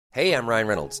Hey, I'm Ryan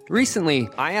Reynolds. Recently,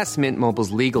 I asked Mint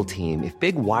Mobile's legal team if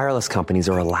big wireless companies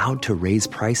are allowed to raise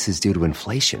prices due to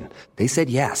inflation. They said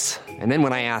yes. And then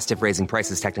when I asked if raising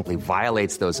prices technically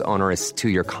violates those onerous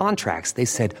two-year contracts, they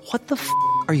said, "What the f***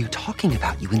 are you talking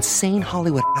about, you insane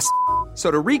Hollywood ass?" So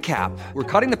to recap,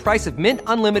 we're cutting the price of Mint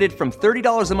Unlimited from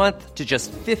 $30 a month to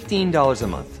just $15 a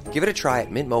month. Give it a try at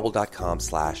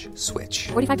mintmobile.com/switch.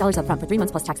 $45 up front for 3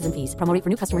 months plus taxes and fees. Promo rate for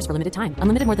new customers for limited time.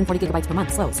 Unlimited more than 40 gigabytes per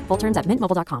month. Slows full terms at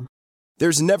mintmobile.com.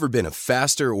 There's never been a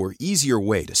faster or easier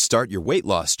way to start your weight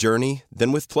loss journey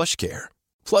than with PlushCare.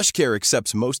 PlushCare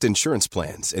accepts most insurance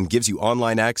plans and gives you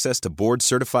online access to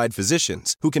board-certified physicians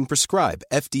who can prescribe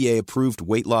FDA-approved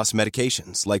weight loss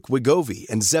medications like Wegovy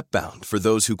and Zepbound for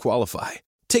those who qualify.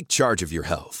 Take charge of your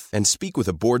health and speak with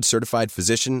a board-certified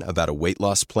physician about a weight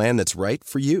loss plan that's right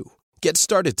for you. Get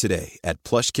started today at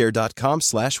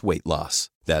plushcare.com/weightloss.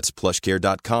 That's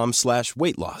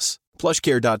plushcare.com/weightloss.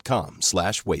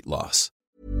 plushcare.com/weightloss.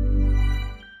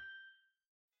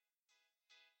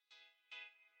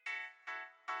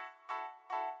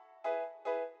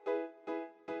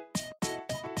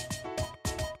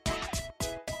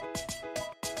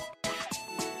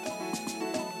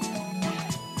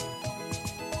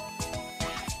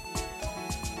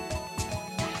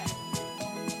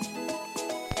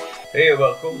 Hej och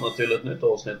välkomna till ett nytt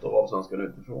avsnitt av Allsvenskan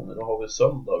utifrån. Idag har vi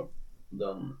söndag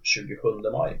den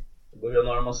 27 maj. Det börjar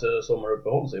närma sig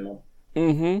sommaruppehåll, Simon. Det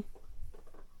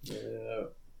är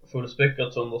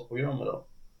fullspäckat söndagsprogram idag.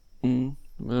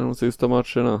 Med de sista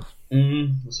matcherna.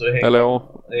 Så det eller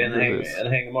ja, det är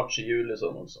en hängmatch i juli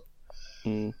sen också.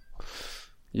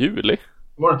 Juli?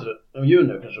 Var det inte det?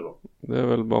 Juni kanske då? Det är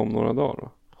väl bara om några dagar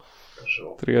då. Kanske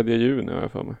då. 3 juni har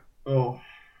jag för mig. Ja,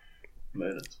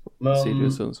 möjligt. Men...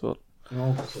 Sirius Sundsvall.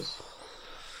 Ja, precis.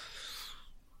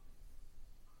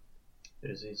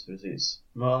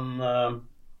 Men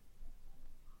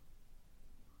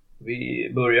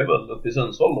vi börjar väl upp i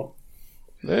Sundsvall då.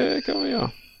 Det kan vi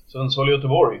göra.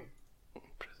 Sundsvall-Göteborg.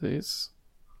 Precis.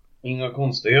 Inga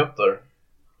konstigheter.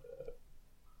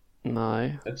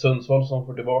 Nej. Ett Sundsvall som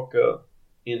får tillbaka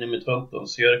in i mittfälten,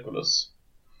 Sierkules.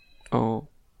 Ja.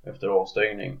 Efter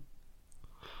avstängning.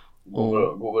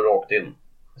 Går vi rakt in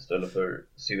istället för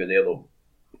CVD då.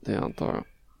 Det antar jag.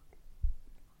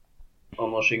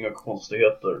 Annars inga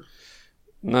konstigheter.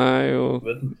 Nej, och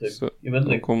jag vet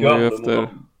inte, kommer ju efter.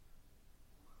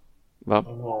 Va?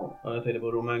 Jag tänkte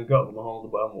på Romain Gall, men han hade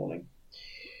bara en målning.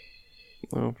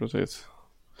 Ja, precis.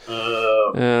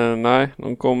 Nej,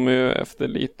 de kommer ju efter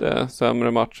lite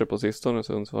sämre matcher på sistone,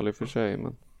 Sundsvall i och för sig,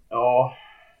 men... Ja,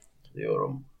 det gör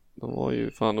de. De var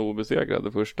ju fan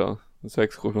obesegrade första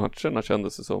 6-7 matcherna,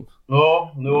 kändes det som.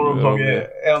 Ja, nu har de tagit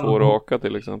en... 2 raka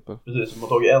till exempel. Precis, de har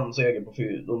tagit en seger på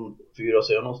de 4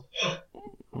 senast.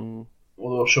 Och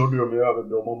då körde de ju över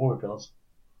Brommapojkarna.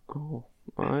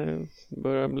 Nej, det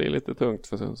börjar bli lite tungt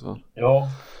för Sundsvall. Ja.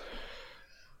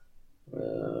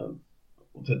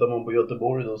 Och tittar man på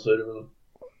Göteborg då så är det väl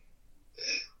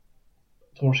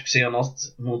torsk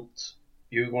senast mot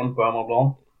Djurgården på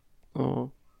hemmaplan. Ja.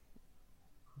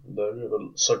 Där är det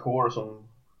väl Sarkor som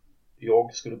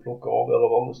jag skulle plocka av i alla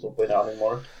fall och stoppa in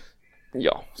Erlingmark.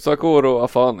 Ja, Sarkor och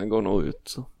Afane går nog ut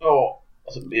så. Ja,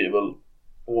 så blir det väl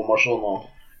Omarsson och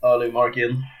Erlingmark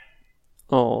in.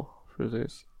 Ja,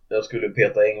 precis. Jag skulle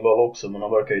peta Engvall också, men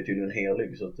han verkar ju tydligen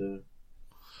helig så att det...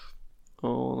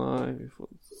 Nej, vi får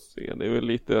se. Det är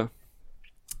väl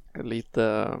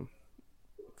lite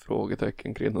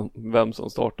frågetecken kring vem som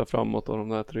startar framåt av de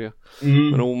där 3.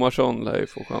 Men Omarsson lär ju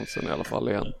få chansen i alla fall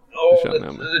igen. Ja, det känner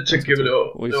jag mig. Det tycker väl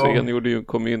jag. Och Hysén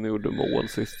kom in och gjorde mål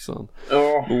sist, så han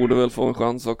borde väl få en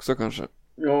chans också kanske.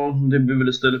 Ja, det blir väl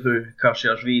istället för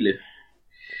Kashiashvili.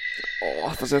 Ja,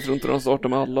 fast jag tror inte de startar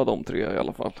med alla de 3 i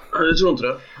alla fall. Jag tror inte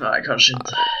det. Nej, kanske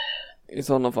inte. I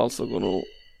sådana fall så går nog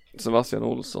Sebastian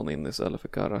Olsson in istället för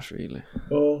Karashvili.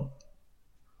 Ja.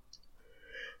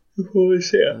 Nu får vi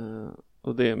se.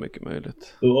 Och det är mycket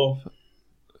möjligt. Ja.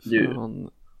 För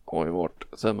han har ju varit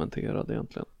cementerad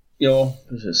egentligen. Ja,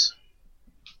 precis.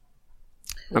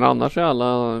 Men annars är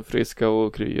alla friska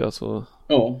och krya, så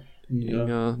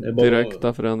inga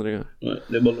direkta förändringar. Nej,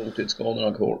 det är bara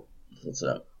långtidsskadorna kvar, så att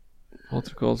säga.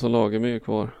 Patrik Karlsson Lagemyr är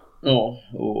kvar. Ja,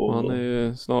 och han är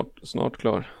ju snart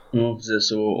klar. Ja,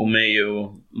 precis. Och mig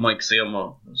och Mike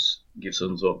Sema,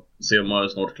 Gibson, så Sema är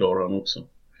snart klar han också.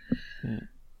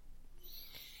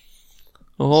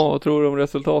 Jaha, vad tror du om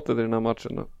resultatet i den här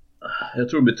matchen då? Jag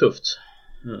tror det blir tufft.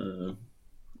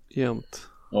 Jämnt.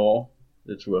 Ja,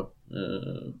 det tror jag.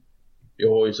 Jag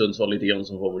har ju Sundsvall lite grann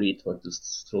som favorit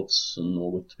faktiskt, trots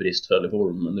något bristfällig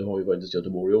form, men det har ju faktiskt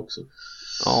Göteborg också.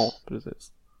 Ja,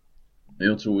 precis. Men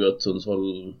jag tror ju att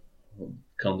Sundsvall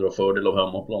kan dra fördel av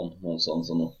hemmaplan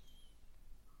någonstans ändå.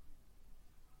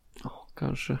 Ja,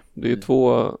 kanske. Det är ju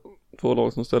två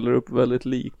lag som ställer upp väldigt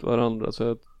likt varandra, så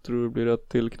jag tror det blir rätt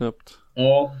tillknäppt.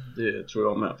 Ja, det tror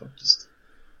jag med faktiskt.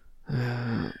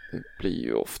 Det blir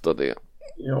ju ofta det.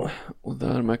 Ja. Och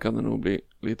därmed kan det nog bli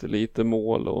lite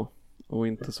mål och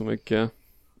inte så mycket,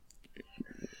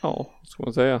 ja, ska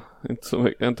man säga, inte så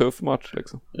mycket, en tuff match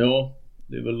liksom. Ja,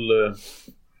 det är väl,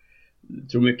 jag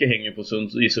tror mycket hänger på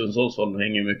i Sundsvalls fall,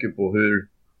 hänger mycket på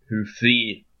hur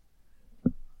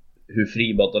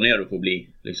fri Batanero får bli,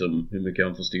 liksom hur mycket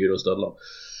han får styra och ställa.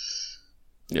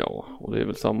 Ja, och det är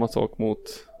väl samma sak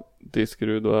mot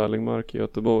Diskerud och Erlingmark i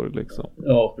Göteborg liksom.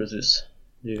 Ja, precis.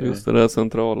 Just det där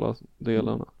centrala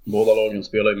delarna. Båda lagen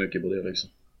spelar ju mycket på det liksom.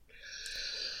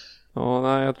 Ja,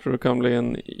 nej, jag tror det kan bli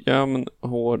en jämn,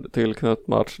 hård, tillknött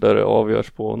match där det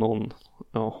avgörs på någon,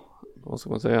 ja, vad ska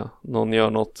man säga, någon gör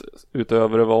något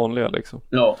utöver det vanliga liksom.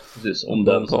 Ja, precis. Om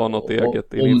de tar något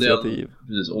eget initiativ.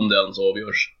 Precis, om det ens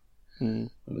avgörs.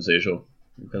 Om vi säger så.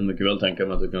 Jag kan mycket väl tänka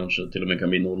mig att det kanske till och med kan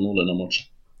bli 0-0 i den här matchen.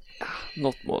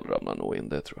 Något mål ramlar nog in,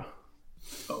 det tror jag.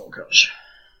 Ja,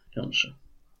 kanske.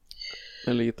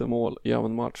 En liten mål,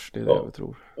 jämn match, det är det vi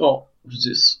tror. Ja,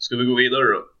 precis. Ska vi gå vidare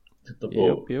då? Titta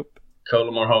på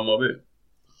Kalmar-Hammarby.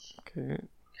 Okej.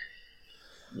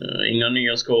 Inga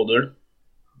nya skador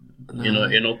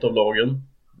i något av lagen.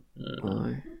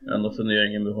 Nej. Enda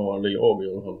funderingen vi har, eller jag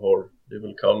i alla fall har, det är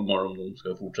väl Kalmar om de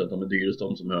ska fortsätta med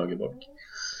Dyrestam som högerback.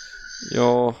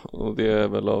 Ja, och det är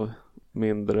väl av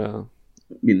mindre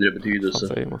betydelse.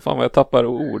 Fan, säger man. Fan vad jag tappar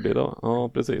ord idag. Ja,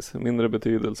 precis. Mindre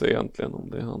betydelse egentligen om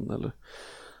det är han eller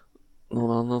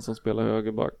någon annan som spelar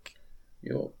högerback.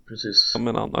 Ja, precis. Ja,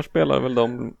 men annars spelar väl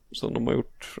de som de har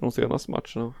gjort de senaste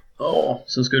matcherna. Ja,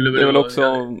 sen skulle det är väl också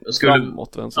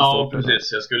framåt vänster. Ja,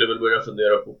 precis. Jag skulle väl börja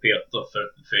fundera på peta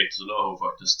för Feitzola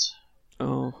faktiskt.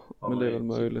 Ja, men det är väl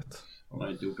möjligt. Han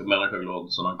har inte gjort en människa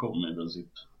glad sedan han kom i princip.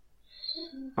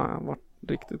 Ja, han var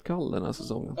riktigt kall den här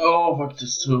säsongen. Ja,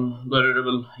 faktiskt. Så där är det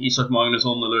väl Isak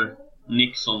Magnusson eller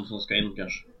Nixon som ska in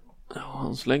kanske. Ja,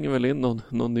 han slänger väl in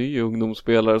någon ny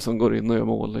ungdomsspelare som går in och gör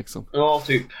mål liksom. Ja,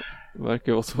 typ. Det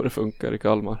verkar vara så det funkar i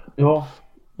Kalmar. Ja.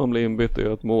 Man blir inbytt och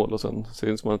gör ett mål och sen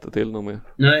syns man inte till någon mer.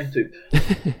 Nej, typ.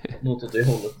 Något åt det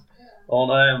hållet. Ja,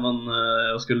 nej, men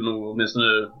jag skulle nog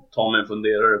åtminstone ta mig en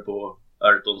funderare på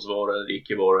Ayrtons vara eller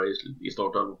icke vara i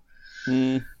starten.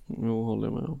 Jo, håller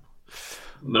jag med om.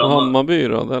 Men Hammarby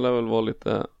då, det lär väl vara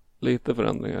lite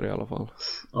förändringar i alla fall.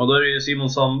 Ja, där är Simon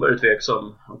Sandberg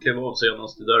tveksam. Han klev av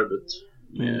senast i derbyt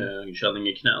med känning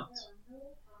i knät.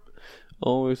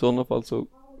 Ja, och i sådana fall så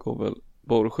går väl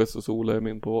Borges och Solheim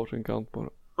in på varsin kant bara.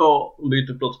 Ja, de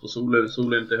byter plats på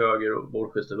Solheim till höger och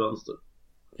Borges till vänster.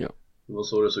 Ja. Det var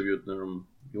så det såg ut när de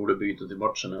gjorde bytet i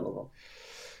matchen i alla fall.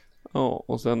 Ja,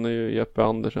 och sen är ju Jeppe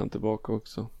Andersen tillbaka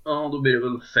också. Ja, då blir det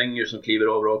väl Fänger som kliver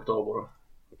av rakt av bara.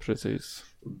 Precis.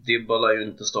 Dibba lär ju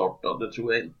inte starta, det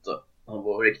tror jag inte. Han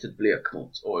var riktigt blek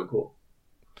mot AIK.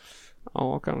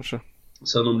 Ja, kanske.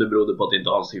 Sen om det berodde på att det inte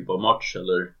hans typ av match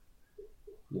eller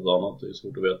något annat, det är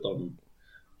svårt att veta.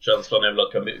 Känslan är väl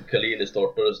att Khalili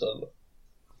startar istället.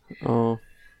 Ja,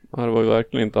 det var ju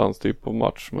verkligen inte hans typ av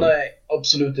match. Men... Nej,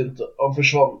 absolut inte. Han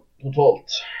försvann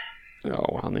totalt. Ja,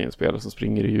 och han är en spelare som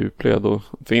springer i djupled och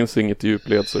finns inget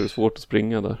djupled så är det svårt att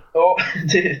springa där. Ja,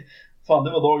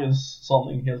 det var dagens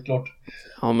sanning, helt klart.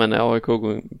 Ja, men när AIK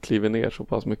kliver ner så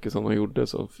pass mycket som de gjorde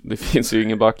så det finns ju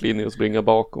ingen backlinje att springa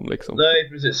bakom liksom. Nej,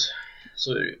 precis.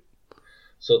 Så är det ju.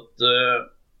 Så att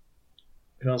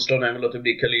känslan är väl att det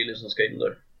blir Khalili som ska in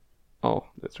där.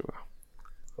 Ja, det tror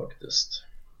jag. Faktiskt.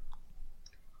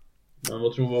 Men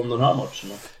vad tror vi om den här matchen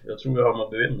då? Jag tror vi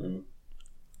Hammarby vinner.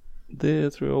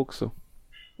 Det tror jag också.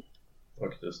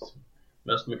 Faktiskt.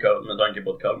 Mest med tanke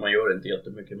på att Kalmar gör inte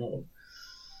jättemycket mål.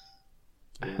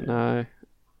 Nej.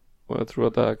 Och jag tror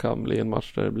att det här kan bli en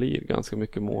match där det blir ganska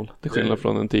mycket mål. Till skillnad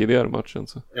från den tidigare matchen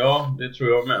så. Ja, det tror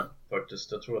jag med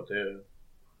faktiskt. Jag tror att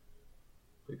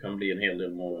det kan bli en hel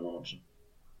del mål i den här matchen.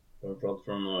 Framförallt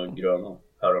från gröna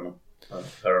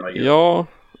herrarna. Ja,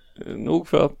 nog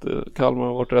för att Kalmar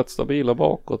har varit rätt stabila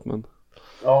bakåt, men...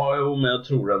 Ja, jo, men jag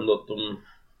tror ändå att de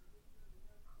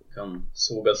kan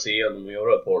såga sig igenom och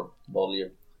göra ett par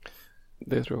baljer.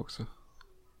 Det tror jag också.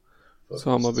 Så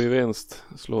Hammarby vinst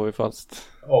slår vi fast.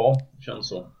 Ja, det känns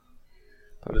så.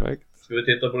 Perfekt. Ska vi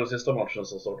titta på den sista matchen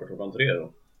som startar klockan 3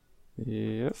 då?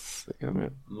 Yes, det kan vi.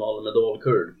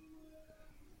 Malmö-Dalkurd.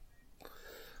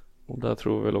 Och där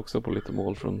tror vi väl också på lite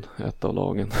mål från ett av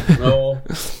lagen. Ja,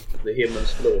 det är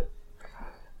himmelsblå.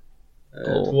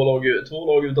 Två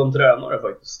lag utan tränare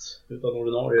faktiskt. Utan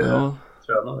ordinarie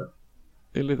tränare.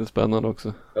 Det är lite spännande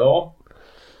också. Ja.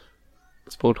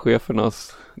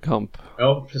 Sportchefernas kamp.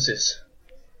 Ja, precis.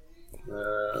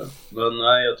 Men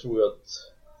nej, jag tror att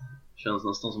det känns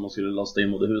nästan som man skulle lasta in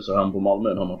Modehus och hem på Malmö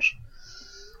i den här matchen.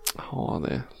 Ja,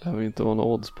 det lär ju inte vara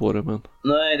någon odds på det, men...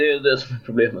 Nej, det är det som är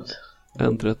problemet.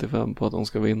 1,35 på att de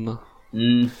ska vinna.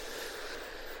 Mm.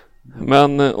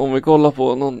 Men om vi kollar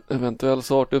på någon eventuell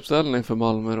startuppställning för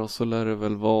Malmö då, så lär det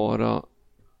väl vara...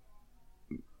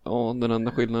 Ja, den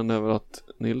enda skillnaden är väl att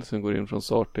Nilsson går in från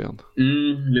start igen.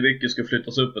 Lewicki ska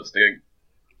flyttas upp ett steg.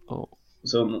 Ja.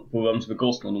 Sen på vems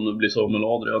bekostnad, om det blir Samuel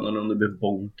Adrian eller om det blir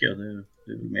Bonke, det är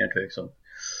väl mer tveksamt.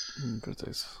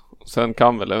 Precis. Sen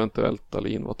kan väl eventuellt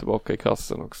Dahlin vara tillbaka i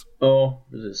kassen också. Ja,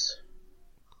 precis.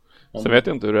 Sen vet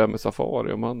jag inte hur det är med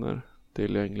Safari, om han är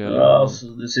tillgänglig. Ja, alltså,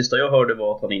 det sista jag hörde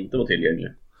var att han inte var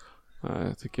tillgänglig. Nej,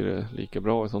 jag tycker det är lika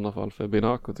bra i sådana fall. För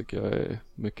Binako tycker jag är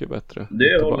mycket bättre.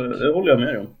 Det håller jag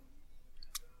med om.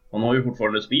 Han har ju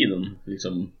fortfarande speeden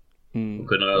liksom, och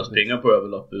kunna springa på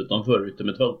överlapp utanför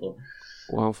yttermittfältet.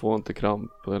 Och han får inte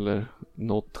kramp eller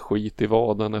något skit i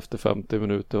vaden efter 50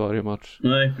 minuter varje match.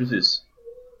 Nej, precis.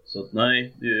 Så att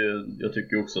nej, jag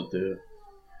tycker också att det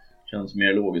känns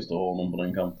mer logiskt att ha honom på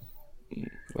den kanten.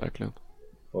 Verkligen.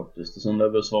 Faktiskt. Och sen lär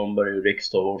väl Svanberg och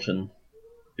Riksdag har sin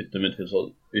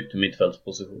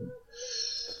yttermittfältsposition.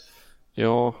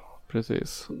 Ja,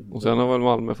 precis. Och sen har väl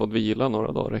Malmö fått vila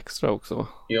några dagar extra också, va?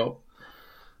 Ja.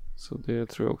 Så det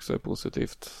tror jag också är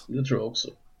positivt. Det tror jag också.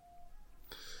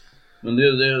 Men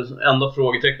det enda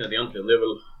frågetecknet egentligen, det är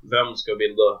väl vem ska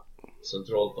bilda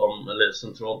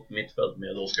centralt mittfält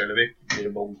med Oskar Lewicki? Blir det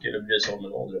Bonke eller blir det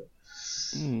Samuel Adrian?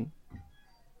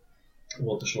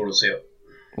 Återstår att se.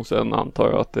 Och sen antar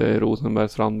jag att det är Rosenberg,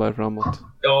 Strandberg framåt.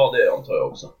 Ja, det antar jag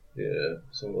också.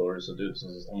 Så har det sett ut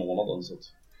sen sista månaden, så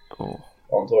att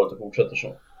jag antar att det fortsätter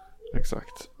så.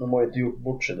 Exakt. De har inte gjort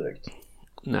bort sig direkt.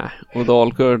 Nej, och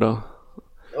Dalkurd då?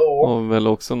 Ja. Har väl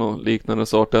också någon liknande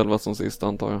startelva som sist,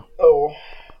 antar jag. Ja,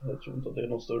 jag tror inte att det är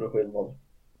någon större skillnad.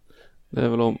 Det är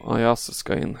väl om Ayas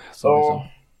ska in. Ja,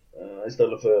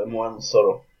 istället för Moensa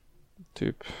då.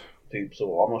 Typ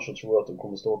så, annars så tror jag att de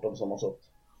kommer starta på samma sätt.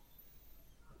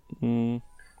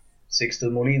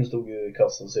 Sixten Molin stod ju i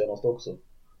kassen senast också.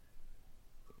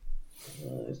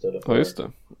 Istället för... Ja, just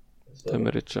det.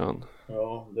 Demirichan.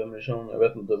 Ja, Demirichan. Jag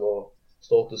vet inte vad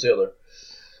status är där.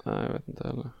 Nej, jag vet inte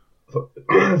heller.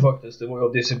 Faktiskt, det var ju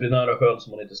av disciplinära skäl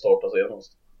som man inte startade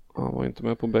senast. Han var inte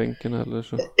med på bänken heller,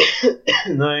 så...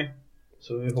 Nej,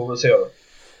 så vi får väl se då.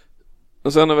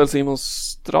 Och sen är väl Simon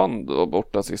Strand då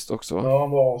borta sist också, va? Ja,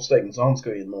 han var avstängd, så han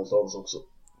ska in någonstans också.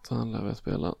 Så han lär väl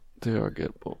spela till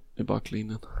höger i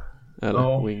backlinjen.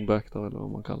 Eller wingback då, eller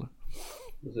vad man kallar.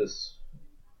 Precis.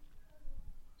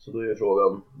 Så då är ju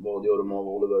frågan, vad gör de av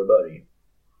Oliver Berg?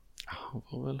 Han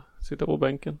får väl sitta på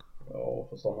bänken. Ja,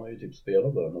 fast han har ju typ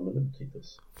spelat där någon minut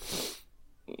hittills.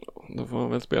 Då får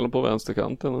han väl spela på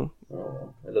vänsterkanten då.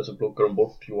 Ja, eller så plockar de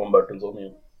bort Johan Bertilsson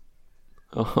igen.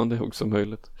 Ja, det är också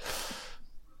möjligt.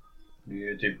 Det är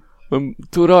ju typ... Men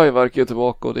Turay verkar ju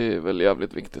tillbaka och det är väl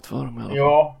jävligt viktigt för dem i alla fall.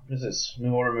 Ja, precis. Nu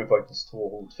har de ju faktiskt 2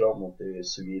 hot framåt. Det är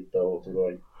Sugita och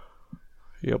Turay.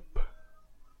 Japp.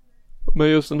 Men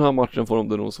just den här matchen får de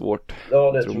det nog svårt.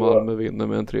 Ja, det jag tror Malmö vinner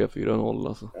med en 3-4-0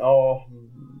 alltså. Ja,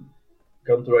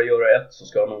 kan Turay göra 1 så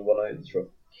ska han nog vara nöjd, tror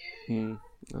jag.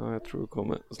 Ja, jag tror det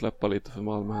kommer släppa lite för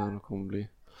Malmö här och kommer bli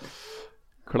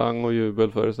klang och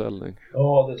jubelföreställning.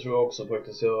 Ja, det tror jag också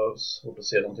faktiskt. Jag har svårt att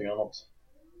se någonting annat.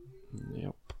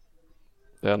 Japp.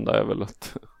 Det enda är väl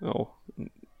att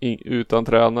utan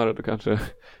tränare då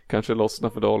kanske lossna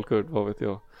för Dalkurd, vad vet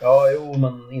jag. Ja, jo,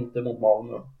 men inte mot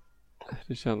Malmö.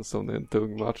 Det känns som det är en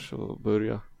tung match att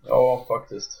börja. Ja,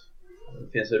 faktiskt.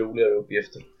 Det finns ju roligare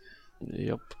uppgifter.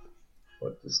 Japp.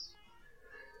 Faktiskt.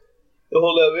 Jag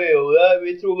håller med, och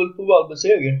vi tror väl på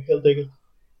Malmö-seger helt enkelt.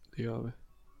 Det gör vi.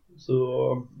 Så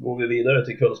går vi vidare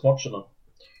till kvällsmatcherna.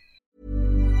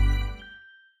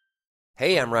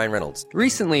 Hey, I'm Ryan Reynolds.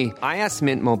 Recently, I asked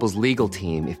Mint Mobile's legal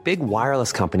team if big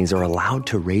wireless companies are allowed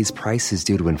to raise prices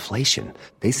due to inflation.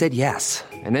 They said yes.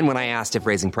 And then when I asked if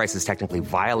raising prices technically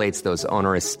violates those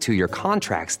onerous 2-year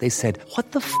contracts, they said,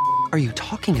 "What the f*** are you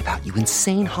talking about, you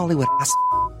insane Hollywood ass?"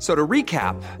 So to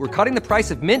recap, we're cutting the price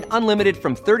of Mint Unlimited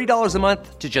from $30 a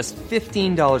month to just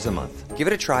 $15 a month. Give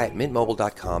it a try at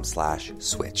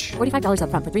mintmobile.com/switch. $45 up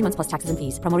front for 3 months plus taxes and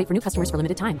fees. Promo rate for new customers for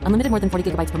limited time. Unlimited more than 40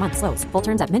 gigabytes per month. Slows full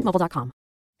terms at mintmobile.com.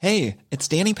 Hey, it's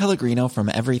Danny Pellegrino from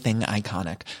Everything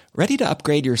Iconic. Ready to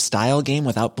upgrade your style game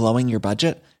without blowing your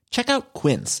budget? Check out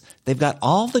Quince. They've got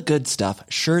all the good stuff,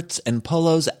 shirts and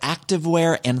polos,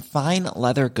 activewear and fine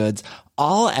leather goods,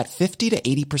 all at 50 to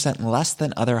 80% less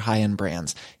than other high-end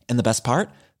brands. And the best part?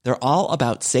 They're all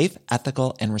about safe,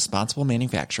 ethical, and responsible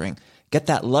manufacturing. Get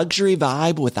that luxury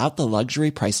vibe without the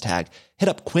luxury price tag. Hit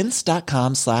up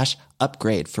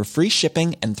quince.com/upgrade for free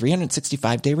shipping and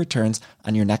 365-day returns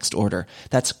on your next order.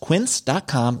 That's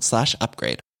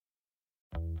quince.com/upgrade.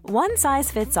 One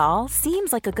size fits all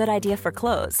seems like a good idea for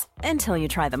clothes until you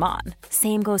try them on.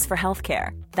 Same goes for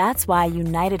healthcare. That's why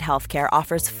United Healthcare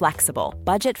offers flexible,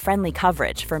 budget-friendly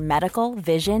coverage for medical,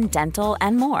 vision, dental,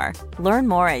 and more. Learn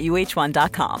more at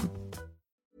uh1.com.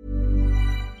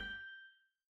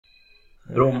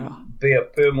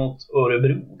 BP mot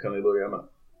Örebro kan vi börja med.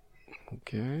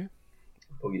 Okej.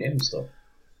 På Grimstad.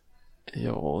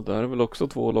 Ja, där är väl också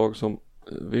två lag som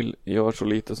vill göra så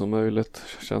lite som möjligt,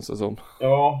 känns det som.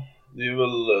 Ja, det är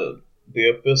väl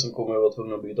BP som kommer att vara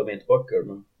tvungna att byta mittbackar,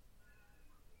 men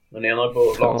den ena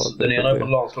är på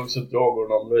landslagsuppdrag och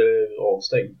den andra är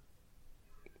avstängd.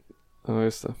 Ja,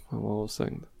 just det. Han var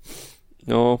avstängd.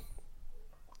 Ja,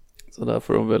 så där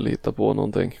får de väl hitta på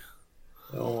någonting.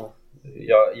 Ja,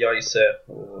 Jaise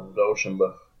och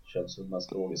Rauschenbach känns det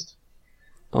mest logiskt.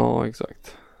 Ja,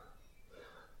 exakt.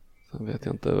 Sen vet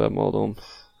jag inte vem av dem.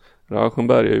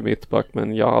 Rauschenberg är ju mittback,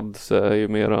 men Jadse är ju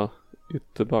mera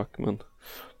ytterback, men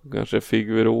kanske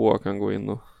Figueroa kan gå in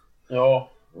och... Ja,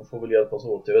 de får väl hjälpas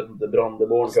åt. Jag vet inte,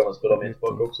 Brandeborn kan väl spela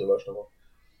mittback också i värsta fall.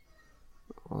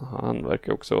 Han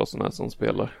verkar också vara sån här som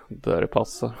spelar där det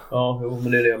passar. Ja, jo,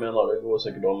 men det är det jag menar. Det går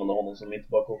säkert att använda honom som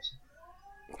mittback också.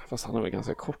 Fast han är väl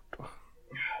ganska kort, va?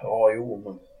 Ja, jo,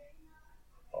 men...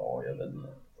 Ja, jag vet inte.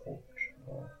 Kort.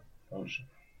 Ja, kanske.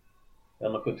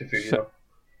 1,74.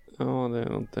 Ja, det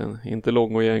är inte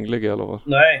lång och gänglig i alla fall.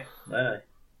 Nej.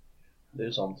 Det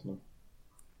är sant, men...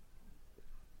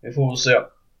 Vi får väl se.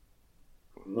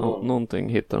 Ja, någonting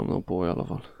hittar de nog på i alla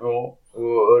fall. Ja,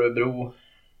 och Örebro...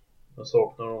 Jag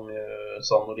saknar de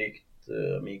sannolikt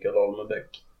Mikael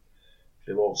Almebäck.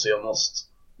 Det var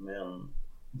senast med en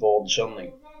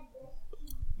vadkänning.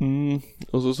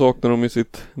 Och så saknar de i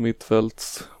sitt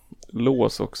mittfälts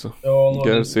lås också. Ja,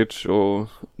 Gerzic och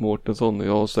Mårtensson är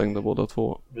avstängda båda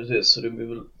två. Precis, så det blir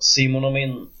väl Simon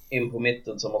Amin in på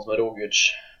mitten tillsammans med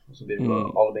Rogic. Och så blir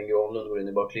det Albin Granlund går in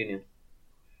i backlinjen.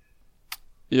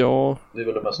 Ja, det är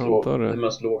väl det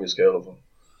mest logiska i alla fall.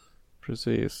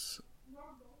 Precis.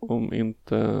 Om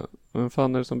inte... Vem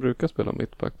fan är det som brukar spela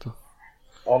mittback då?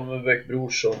 Almebäck,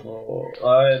 Brorsson och...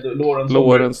 Nej,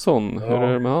 Lorentzon. Hur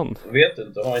är det med han? Jag vet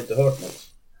inte, har inte hört något.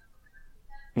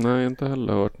 Nej, inte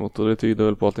heller hört något. Och det tyder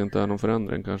väl på att det inte är någon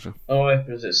förändring kanske. Ja,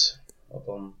 precis. Att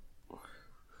han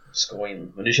ska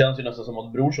in. Men det känns ju nästan som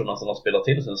att Brorsson nästan har spelat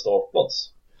till sin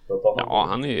startplats.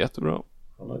 Han är ju jättebra.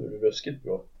 Han är ju ruskigt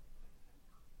bra.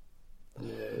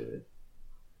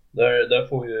 Där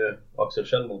får ju Axel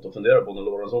Kjellmont att fundera på när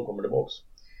Lorentzon kommer tillbaks.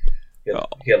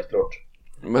 Helt klart.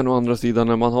 Men å andra sidan,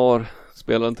 när man har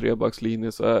spelat en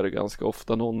trebackslinje så är det ganska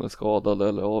ofta någon är skadad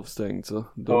eller avstängd, så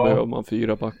då behöver man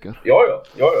 4 backar. Ja.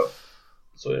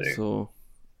 Så är det. Så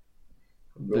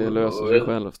det löser sig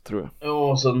själv, tror jag.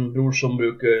 Ja, och sen Brorsson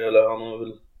brukar, eller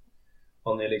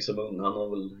han är liksom ung, han har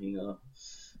väl inga,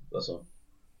 alltså,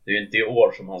 det är ju inte i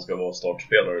år som han ska vara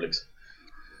startspelare liksom.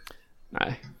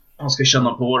 Nej. Han ska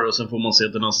känna på det och sen får man se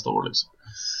till nästa år liksom.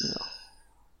 Ja.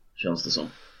 Känns det som.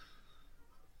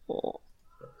 Ja.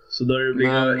 Så där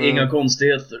blir inga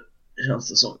konstigheter, känns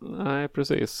det som. Nej,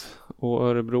 precis. Och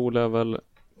Örebro lär väl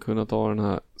kunna ta den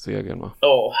här segern, va?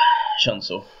 Ja, känns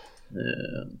så.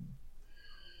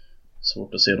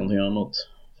 Svårt att se någonting annat,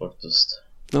 faktiskt.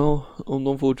 Ja, om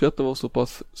de fortsätter vara så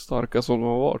pass starka som de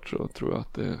har varit så tror jag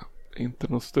att det är inte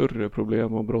något större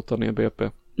problem att brotta ner BP.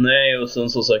 Nej, och sen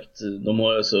som sagt, de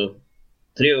har alltså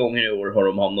 3 gånger i år har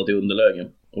de hamnat i underläge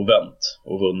och vänt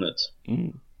och vunnit.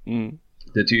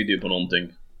 Det tyder ju på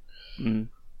någonting.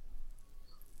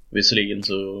 Visserligen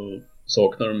så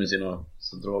saknar de i sina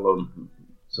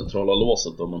centrala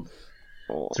låset då, men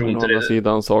tror inte det. Å andra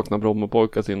sidan saknar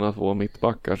Brommapojkar sina 2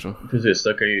 mittbackar så. Precis,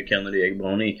 där kan ju Kennedy,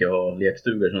 Egban och Nike ha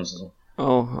lekstuga, känns det så.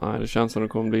 Ja, det känns som det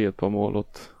kommer bli ett par mål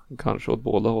kanske åt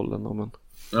båda hållen då, men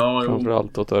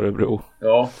framförallt åt Örebro.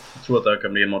 Ja, jag tror att det här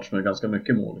kan bli en match med ganska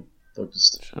mycket mål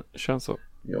faktiskt. Känns så.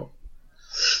 Ja.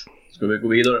 Ska vi gå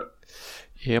vidare?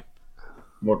 Japp.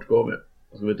 Vart går vi?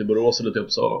 Ska vi till Borås eller till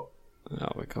Uppsala?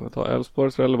 Ja, vi kan väl ta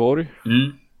Elfsborg, Trelleborg.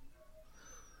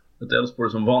 Ett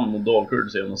Elfsborg som vann mot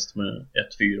Dalkurd senast med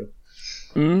 1-4.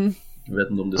 Jag vet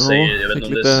inte om det säger, jag vet inte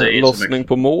om det säger lossning så mycket.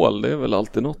 På mål, det är väl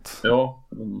alltid något. Ja,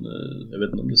 men jag vet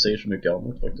inte om det säger så mycket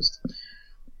annat faktiskt.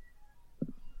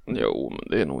 Jo, men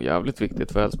det är nog jävligt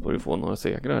viktigt för Elfsborg att få några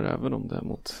segrar, även om det är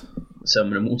mot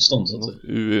sämre motstånd så att säga.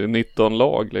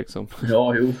 U19-lag liksom.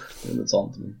 Ja, jo, det är väl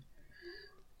sant.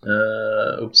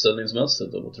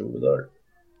 Uppställningsmässigt då, vad tror vi där?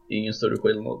 Ingen större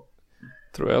skillnad.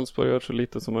 Tror Elfsborg gör så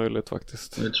lite som möjligt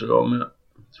faktiskt. Det tror jag med.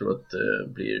 Jag tror att det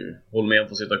blir Holmén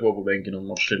får sitta kvar på bänken en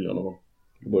match till i alla fall.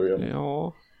 I början.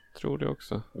 Ja, tror det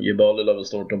också. Och Gebali lär väl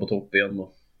starta på topp igen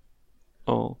då.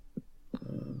 Ja.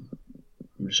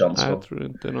 Det känns Nej, så. jag tror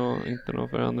inte några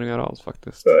förändringar alls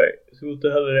faktiskt. Nej, jag tror inte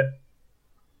heller det.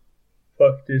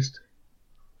 Faktiskt.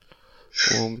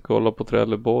 Och om vi kollar på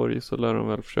Trelleborg så lär de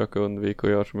väl försöka undvika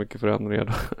att göra så mycket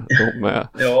förändringar de med,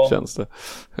 Ja. känns det.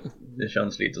 Det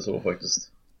känns lite så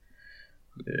faktiskt.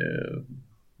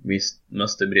 Visst,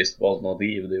 mest är brist på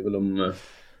alternativ. Det är väl om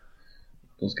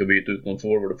de ska byta ut någon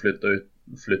forward och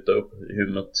flytta upp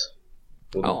huvudet.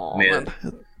 Ja, men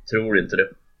men tror inte det.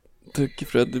 tycker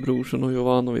Freddy Brorsson och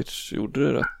Jovanovic gjorde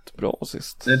det rätt bra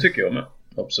sist. Det tycker jag med,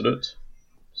 absolut.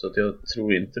 Så att jag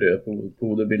tror inte det.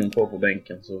 Borde blir nog kvar på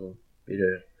bänken så blir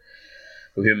det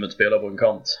och huvudet spelar på en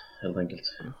kant helt enkelt.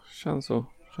 Känns så.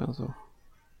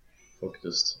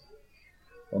 Faktiskt.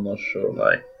 Annars så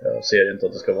nej, jag ser inte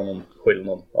att det ska vara någon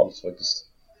skillnad alls faktiskt.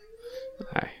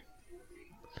 Nej.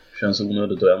 Känns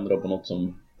onödigt att ändra på något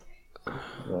som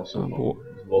var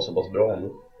så pass bra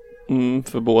ändå.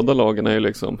 För båda lagen är ju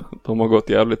liksom, de har gått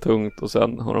jävligt tungt och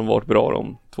sen har de varit bra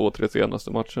de 2-3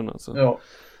 senaste matcherna så. Ja.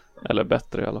 Eller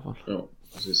bättre i alla fall. Ja,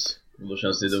 precis. Och då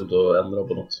känns det dumt att ändra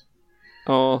på något.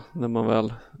 Ja, när man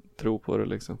väl tror på det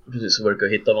liksom. Precis, så verkar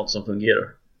hitta något som fungerar.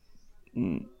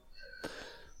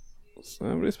 Så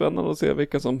det blir spännande att se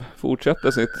vilka som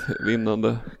fortsätter sitt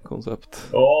vinnande koncept.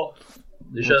 Ja,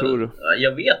 det känns. tror du?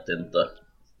 Jag vet inte.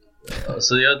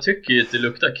 Alltså jag tycker ju att det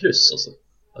luktar kryss alltså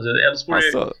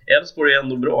Elfsborg är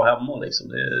ändå bra hemma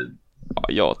liksom. Ja,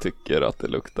 jag tycker att det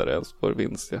luktar Elfsborg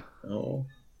vinst, ja.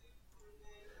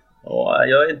 Ja,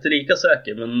 jag är inte lika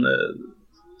säker, men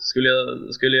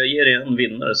skulle jag ge det en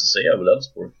vinnare så säger jag väl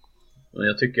Elfsborg. Men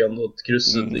jag tycker ändå att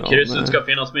krysset ska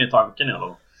finnas med i tanken i alla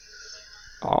fall.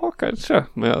 Ja, kanske.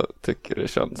 Men jag tycker det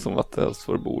känns som att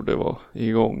Elfsborg borde vara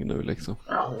igång nu liksom.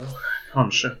 Ja,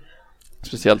 kanske.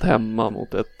 Speciellt hemma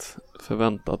mot ett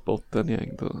förväntat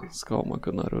bottengäng. Då ska man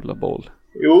kunna rulla boll.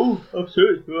 Jo,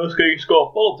 absolut. Men man ska ju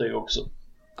skapa någonting också.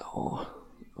 Ja,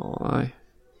 nej.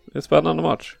 Det är en spännande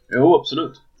match. Jo,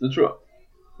 absolut. Det tror jag.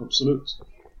 Absolut.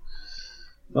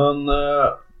 Men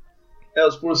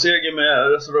Elfsborg seger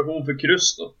med reservation för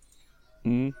kryss då.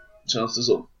 Känns det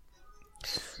så.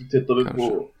 Tittar vi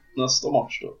på nästa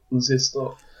match då. Den sista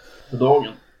för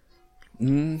dagen.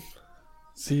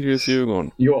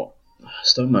 Sirius-Djurgården. Ja,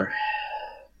 stämmer.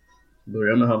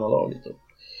 Börjar med hemmalaget då.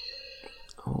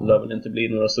 Det lär väl inte bli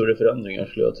några större förändringar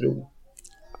skulle jag tro.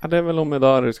 Ja, det är väl om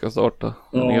Medari ska starta.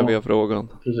 Den eviga frågan.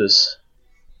 Precis.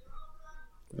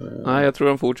 Nej, jag tror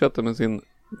de fortsätter med sin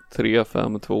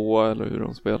 3-5-2 eller hur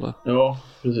de spelar. Ja,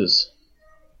 precis.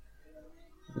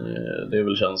 Det är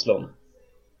väl känslan.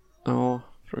 Ja,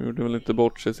 för de gjorde väl inte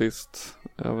bort sig sist.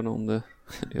 Även om det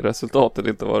i resultatet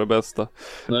inte var det bästa.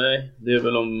 Nej, det är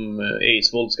väl om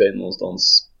Eisvold ska in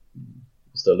någonstans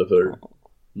istället för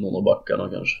någon av backarna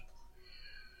kanske.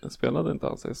 Jag spelade inte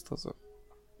alls sist alltså.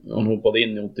 Han hoppade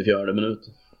in i 84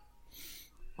 minuten.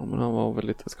 Ja, men han var väl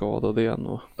lite skadad igen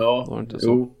och ja, var inte så.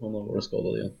 Jo, han har varit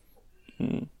skadad igen.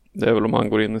 Det är väl om han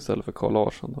går in istället för Carl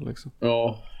Larsson då, liksom.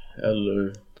 Ja,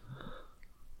 eller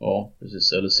ja,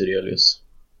 precis, eller Sirelius.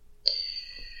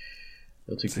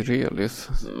 Sirelius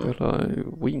spelar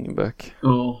ju wingback.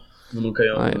 Ja, men då kan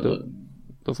jag... Nej,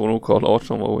 då får nog Carl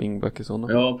Larsson vara wingback i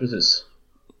sådana. Ja, precis.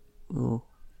 Ja.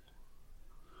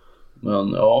 Men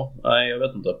ja, nej jag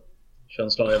vet inte.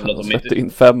 Känslan är väl att de släppte in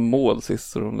 5 mål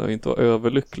sist så de lär inte vara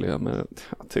överlyckliga. Men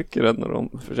jag tycker ändå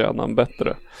de förtjänar en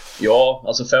bättre. Ja,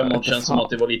 alltså 5 mål känns som att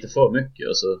det var lite för mycket.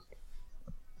 Alltså,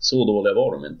 så dåliga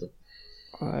var de inte.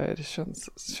 Nej, det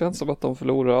känns som att de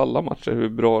förlorar alla matcher hur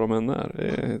bra de än är.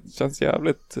 Det känns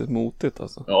jävligt motigt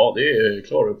alltså. Ja, det är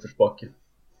klar uppförsbacke.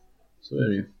 Så är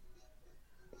det ju.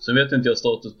 Sen vet inte jag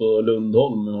status på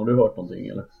Lundholm, men har du hört någonting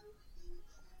eller?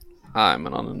 Nej,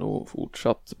 men han är nog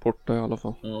fortsatt borta i alla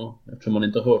fall. Ja, eftersom man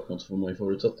inte har hört något så får man ju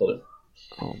förutsätta det.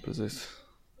 Ja, precis.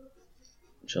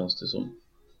 Känns det som.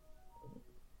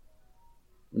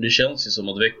 Men det känns ju som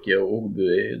att Vecchia och Ogbu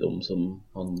är de som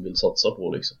han vill satsa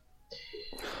på liksom.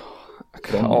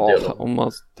 Ja, om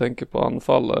man tänker på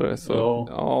anfallare så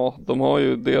ja, de har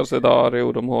ju dels Edari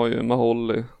och de har ju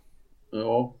Maholli.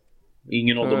 Ja,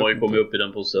 ingen av dem har ju kommit upp i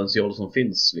den potential som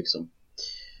finns liksom.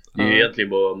 Det är ju egentligen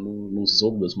bara Moses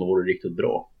Ogbu som har varit riktigt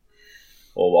bra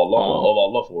av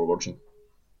alla forwardsen.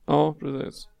 Ja,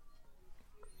 precis.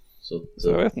 Så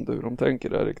jag vet inte hur de tänker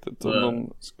där riktigt. Om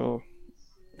de ska...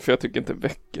 För jag tycker inte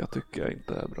Vecchia tycker jag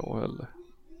inte är bra heller.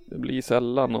 Det blir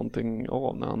sällan någonting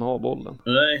av när han har bollen.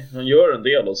 Nej, han gör en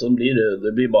del och sen blir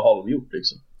det blir bara halvgjort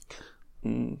liksom.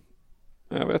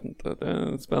 Jag vet inte, det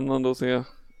är spännande att se.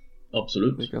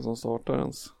 Absolut. Vilka som startar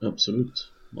ens.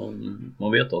 Absolut.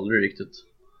 Man vet aldrig riktigt.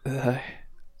 Nej.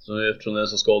 Så eftersom det är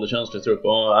så skadekänsligt trupp.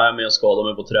 Men jag skadade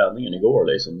mig på träningen igår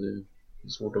liksom. Det är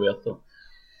svårt att veta.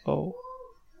 Ja.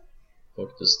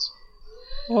 Faktiskt.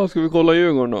 Ja, ska vi kolla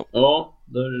Djurgården då? Ja,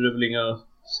 där är det väl inga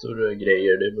större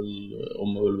grejer. Det är väl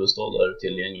om Ulvestad är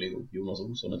tillgänglig och Jonas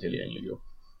Olsson är tillgänglig.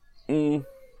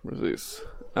 Precis.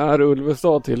 Är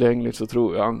Ulvestad tillgänglig så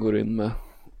tror jag han går in med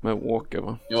Walker,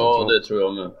 va? Ja, det tror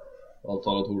jag med. Allt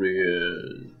annat vore ju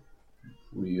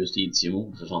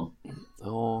justitiemord för fan.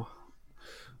 Ja.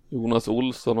 Jonas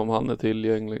Olsson, om han är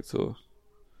tillgänglig så...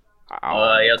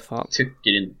 Ja, jag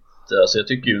tycker inte... Alltså jag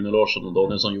tycker Uno Larsson och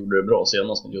Danielsson gjorde det bra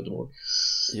senast mot Göteborg.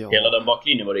 Ja. Hela den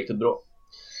backlinjen var riktigt bra.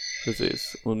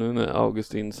 Precis. Och nu när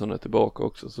Augustinsson är tillbaka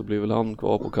också så blir väl han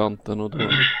kvar på kanten och då...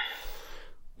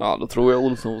 Ja, då tror jag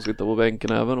Olsson får sitta på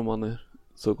bänken även om han är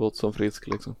så gott som frisk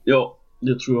liksom. Ja,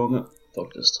 det tror jag med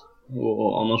faktiskt.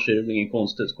 Och annars är det väl inget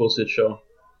konstigt. Kosica,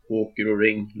 Åker och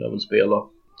Ring lär väl spela.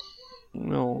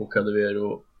 Ja. Och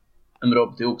Kadewero en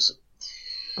bra till också.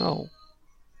 Ja.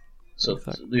 Så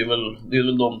det är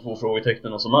väl de två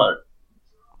frågetecknen som är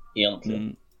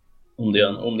egentligen. Om det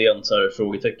är en så här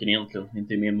frågetecken egentligen,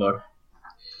 inte i min värld.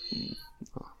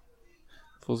 Ja.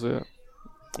 Får se.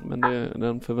 Men det är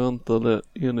den förväntade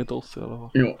enligt oss i alla fall.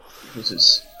 Ja,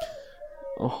 precis.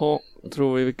 Jaha,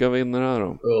 tror vi vilka vinner här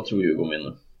då? Jag tror Djurgården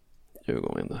vinner.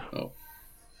 Djurgården vinner. Ja.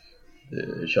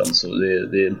 Det känns så.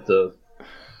 Det är inte...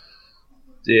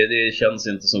 Det känns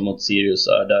inte som att Sirius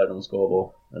är där de ska vara.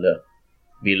 Eller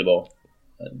vill vara.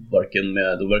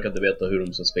 De verkar inte veta hur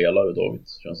de ska spela överhuvudtaget,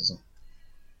 känns det som.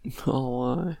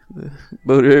 Ja, nej. Det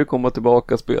börjar ju komma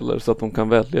tillbaka spelare så att de kan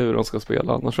välja hur de ska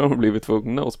spela. Annars har de blivit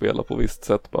tvungna att spela på visst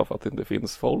sätt bara för att det inte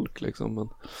finns folk liksom. Men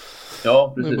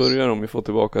ja, precis. Nu börjar de ju få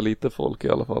tillbaka lite folk i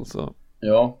alla fall så.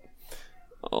 Ja.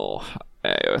 Ja,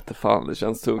 jag vet inte fan, det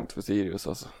känns tungt för Sirius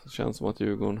alltså. Det känns som att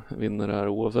Djurgården vinner det här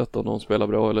oavsett om de spelar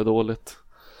bra eller dåligt.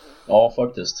 Ja,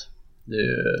 faktiskt.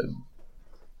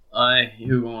 Nej,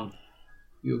 Djurgården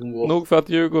går. Nog för att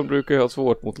Djurgården brukar ju ha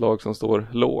svårt mot lag som står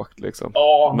lågt liksom.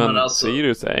 Ja, men alltså...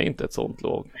 Sirius är inte ett sånt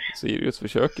lag. Sirius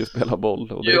försöker spela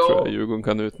boll och det tror jag Djurgården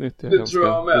kan utnyttja det ganska tror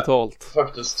jag med. brutalt.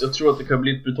 Faktiskt, jag tror att det kan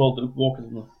bli ett brutalt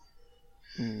uppvaknande.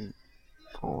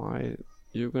 Ja,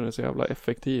 Djurgården är så jävla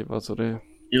effektiv alltså det,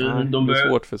 det är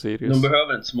svårt för Sirius. De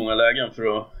behöver inte så många lägen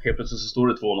för att helt plötsligt så står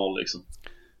det 2-0 liksom.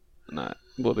 Nej,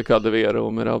 både Kadewero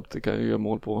och Merabti kan ju göra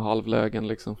mål på halvlägen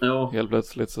liksom. Ja. Helt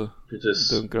plötsligt så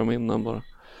dunkar de in den bara.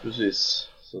 Precis.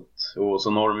 Och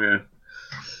sen har de ju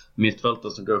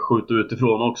mittfältet som kan skjuta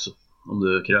utifrån också om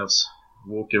det krävs.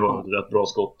 Walker har ett rätt bra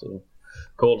skott. Och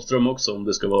Karlström också om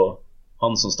det ska vara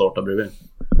han som startar bredvid.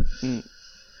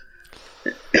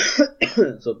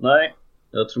 Så att nej,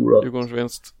 jag tror att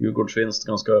Djurgårdens vinst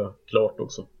ganska klart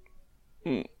också.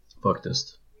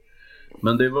 Faktiskt.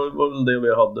 Men det var väl det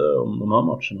vi hade om de här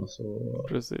matcherna. Så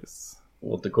precis.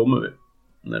 Återkommer vi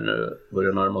när det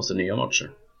börjar närma sig nya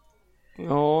matcher.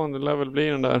 Ja, det lär väl bli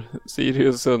den där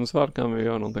Sirius-Sundsvall kan vi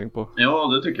göra någonting på. Ja,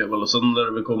 det tycker jag väl. Och sen lär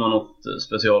det väl komma något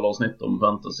specialavsnitt om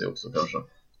fantasy också kanske.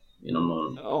 Inom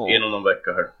någon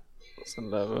vecka här. Sen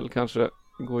lär vi väl kanske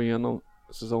gå igenom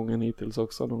säsongen hittills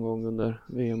också någon gång under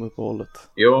VM-uppehållet.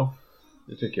 Ja,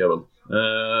 det tycker jag väl.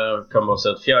 Kan man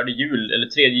säga att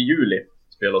 3 juli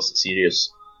spelas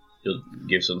Sirius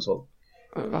GIF Sundsvall.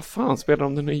 Vad fan spelar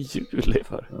de den i juli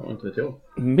för? Ja, inte vet jag.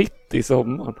 Mitt i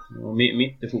sommaren. Ja,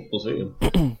 mitt i fotbollsvägen.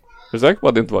 Är du säker på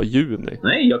att det inte var juni?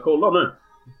 Nej, jag kollar nu.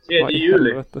 3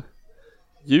 juli. Helvete.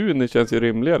 Juni känns ju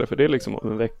rimligare för det är liksom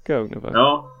en vecka ungefär.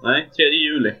 Ja, nej, 3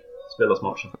 juli spelas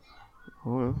matchen.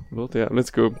 Ja, det låter jävligt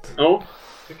skumt. Ja,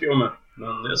 tycker jag med.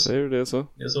 Men det säger du det så?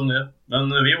 Det är som det är.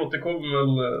 Men vi återkommer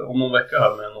väl om någon vecka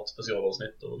här med något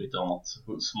specialavsnitt och lite annat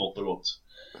smått och gott.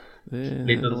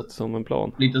 Det låter som en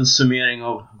plan. Liten summering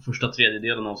av första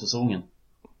tredjedelen av säsongen.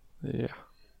 Ja.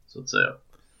 Så att säga.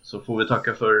 Så får vi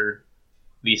tacka för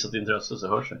visat intresse så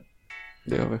hörs vi.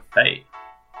 Det gör vi. Hej!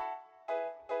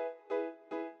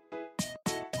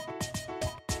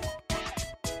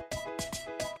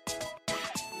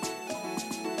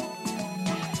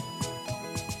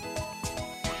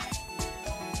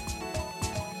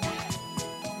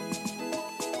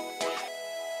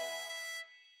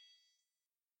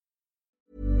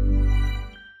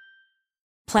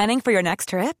 Planning for your next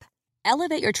trip?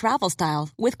 Elevate your travel style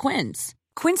with Quince.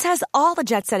 Quince has all the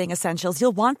jet-setting essentials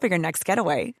you'll want for your next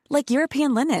getaway, like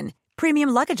European linen, premium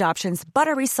luggage options,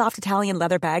 buttery soft Italian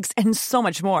leather bags, and so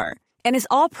much more. And is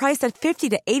all priced at 50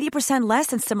 to 80% less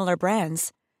than similar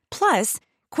brands. Plus,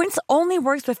 Quince only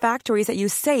works with factories that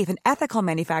use safe and ethical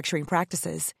manufacturing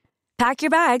practices. Pack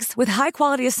your bags with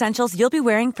high-quality essentials you'll be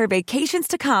wearing for vacations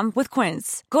to come with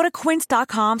Quince. Go to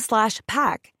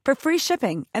quince.com/pack for free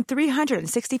shipping and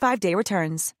 365-day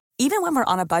returns. Even when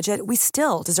we're on a budget, we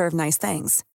still deserve nice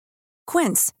things.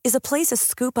 Quince is a place to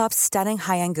scoop up stunning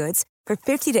high-end goods for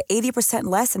 50 to 80%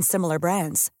 less than similar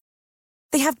brands.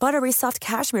 They have buttery soft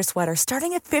cashmere sweaters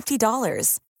starting at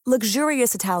 $50,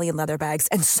 luxurious Italian leather bags,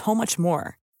 and so much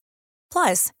more.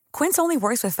 Plus, Quince only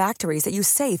works with factories that use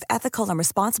safe, ethical, and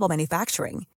responsible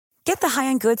manufacturing. Get the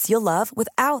high-end goods you'll love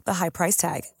without the high price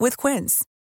tag with Quince.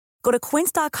 Go to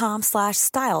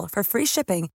quince.com/style for free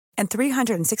shipping and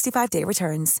 365-day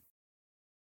returns.